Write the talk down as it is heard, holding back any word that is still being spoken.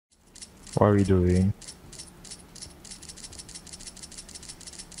What are we doing?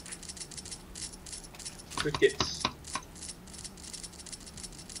 Crickets.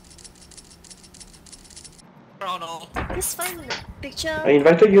 Oh no. Just find the picture. I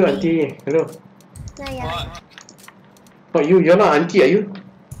invited you, auntie. Hello. Yeah. What? Not you. You're not auntie, are you?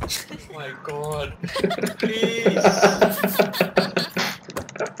 Oh my god. Please.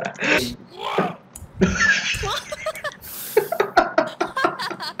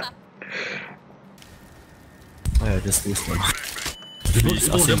 Yeah, just this one.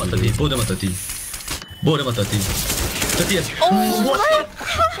 Both of them are 30. Both of them are 30. Both of them are 30. 30 yes. Oh what?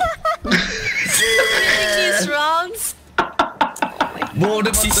 Winning these rounds. Both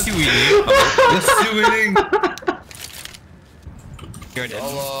of them are 30. Still winning. They're still winning. You're dead.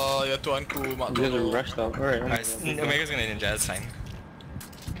 Allah, you're tuanku, mak You're gonna tolong. rush down. Alright. Nice. Omega's gonna ninja, that's fine.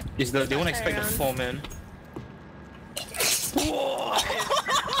 They won't expect the 4 man.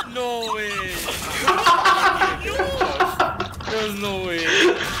 No way! There's no way.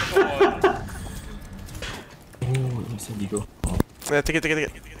 Come on. Oh, it's illegal. Yeah, take it.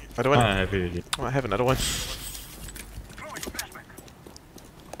 I don't want I have it already. I have another one.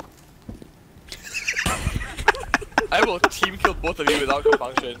 I will team kill both of you without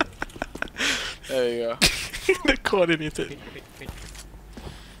compunction. There you go. The coordinated.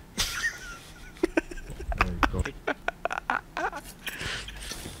 Oh my god.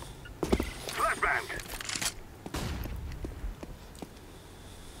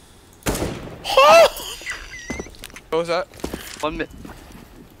 What was that? 1 mid.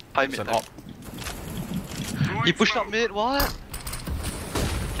 High It's mid. an op. He pushed up mid, what?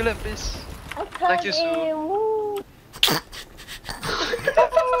 Kill him, please. Thank you, Sue.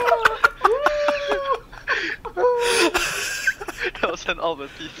 That was an op,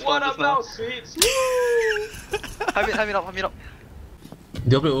 please. What up now, sweets? High mid up.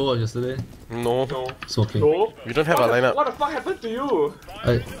 Did you play Overwatch yesterday? No. No. It's okay. No. We don't have a lineup. What the fuck happened to you?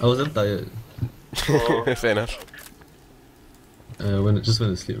 I wasn't tired. Fair enough. Just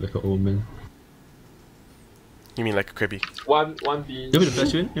went to sleep like an old man. You mean like a crabby? One B. You want me to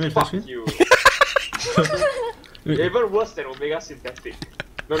flash win? You want me to Fuck flash win? you. Wait. Even worse than Omega Synthetic.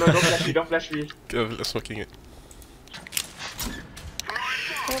 No, don't flash me, don't flash me. I'm smoking it.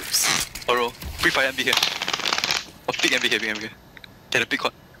 Oops. Oro. Free fire MB here. Oh, big MB here. Get a big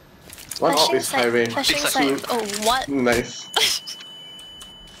one. One op Flashing is highway. side. Flashing Big side. side. Oh what? Nice.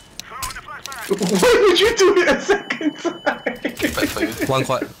 Why would you do it a second time? Bad for you. One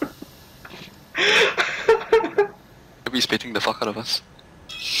quad. He's baiting the fuck out of us.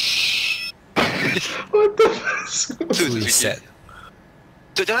 What the fuck? Two Who is is set?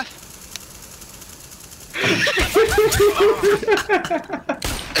 To the left.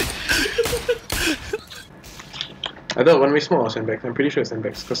 I thought one way small or sandbags. I'm pretty sure it's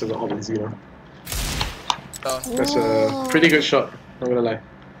sandbags because there's an op in zero. That's a pretty good shot, not gonna lie.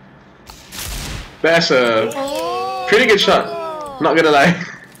 That's a Oh. pretty good shot, not gonna lie.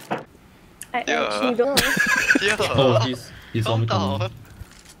 I Yeah. actually don't. Yeah. Oh, he's Calm vomiting. down.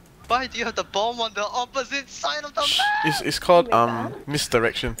 Why do you have the bomb on the opposite side of the map? It's called Oh my God.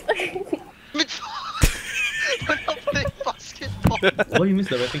 misdirection. We're not playing basketball. Why you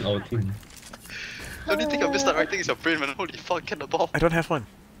misdirecting our team? The only thing I'm misdirecting is your brain, man. Holy fuck, get the bomb. I don't have one.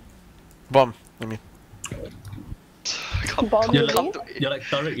 Bomb. I mean. Come You're to like, it. you're like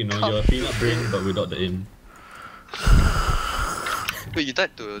Tarek, you know, you're a peanut brain but without the aim. Wait, you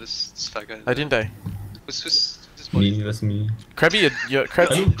died to this fat guy. I didn't die. Who's this body? Me, that's me. Krabby, you're I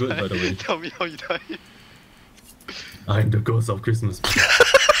Krabby. look good by the way. Tell me how you died. I'm the ghost of Christmas.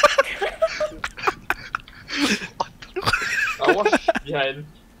 I watched behind.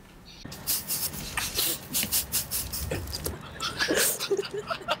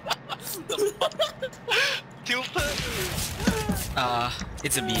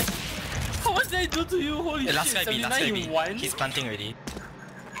 It's a B. What did I do to you? Holy The last guy B, He's planting already.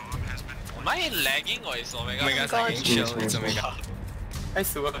 Am I lagging or is Omega? Omega's God. lagging, chill, it's Omega. Hi,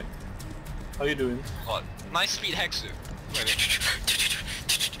 Sue. How you doing? God, nice speed hacks.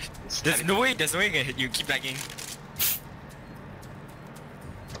 There's no way you keep lagging.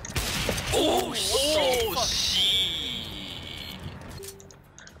 Oh shit!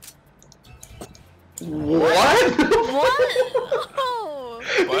 What? What? Oh.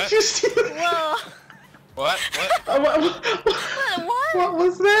 What? Did you see? Whoa. What? What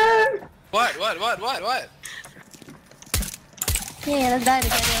was that? What? Yeah, let's die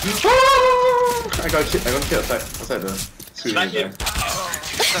together. I got hit outside the screen. Like him.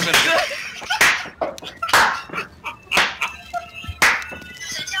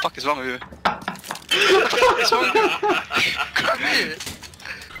 Fuck is wrong with you? What's wrong with you? Grab it!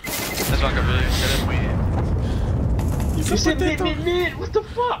 That's There's one coming. You said mid. What the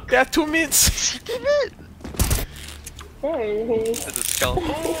fuck? There are 2 mids. There's a skull.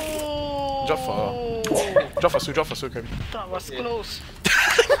 Drop for Su, Kevin. That was close.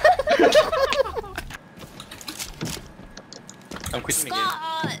 I'm quitting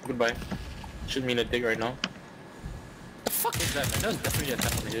again. Goodbye. Shoot me in the dick right now. What the fuck is that, man? That was definitely a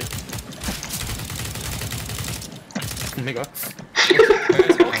tap on the head. Oh my god.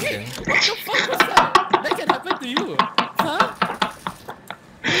 Okay. What the fuck was that? That can happen to you. Huh?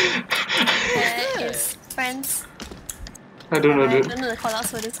 That is friends. I don't know, I dude. don't know the callouts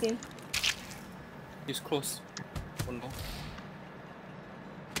for this game. He's close. Oh no.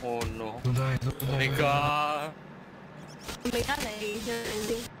 Oh no. Don't die, don't Oh my die. god. Omega like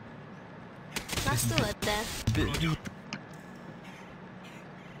anything. Last two are death.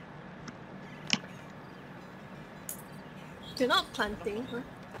 You're not planting, huh?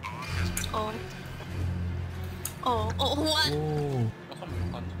 Oh. Oh, what? Oh.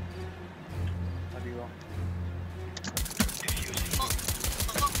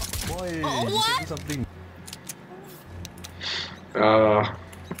 Boy, Oh, you what? should do something.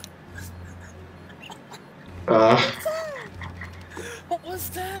 What was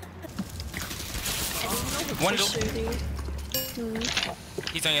that? One low. Shooting.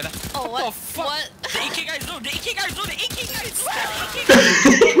 He's on your left. Oh, what? Oh fuck! What? The AK guys low! The AK guys low! The AK guys low! The AK guys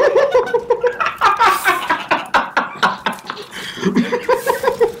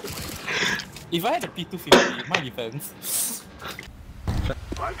If I had a P250, my defense.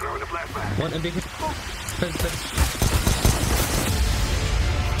 One and big.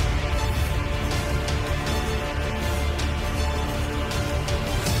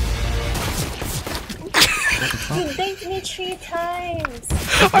 You begged me 3 times!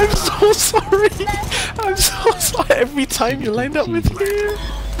 I'm so sorry. I'm so sorry. Every time you lined up with me.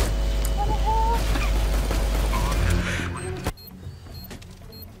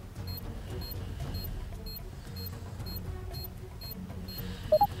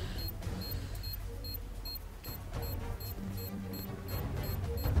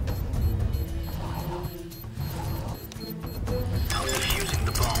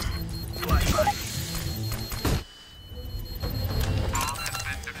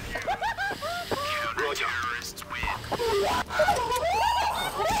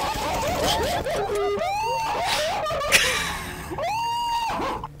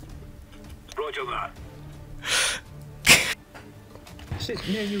 Shit,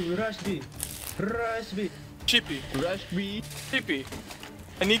 man, you rush B. Rush B. Chippy. Rush B. Chippy.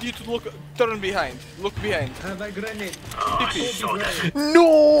 I need you to turn behind. Look behind. Have a grenade. Chippy.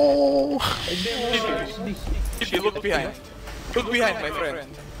 No! Chippy. Chippy, look behind. Look behind, my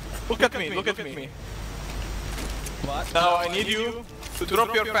friend. Look at me, look at me. What? Now I need you to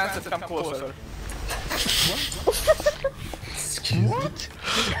drop your pants and come closer. What?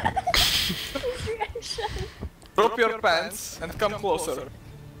 Drop your pants and come closer.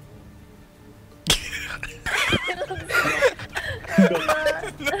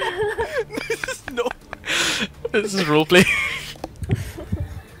 No. This is roleplay.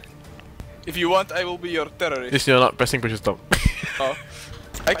 If you want, I will be your terrorist. Yes, you're not pressing push stop. Oh.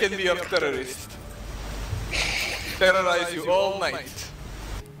 I can be your terrorist. Terrorize you all night.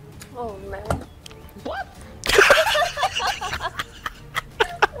 Oh man. What?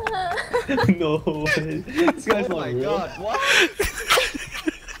 No way. This guy's not real.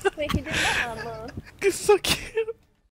 Wait, he did not armor. It's so cute.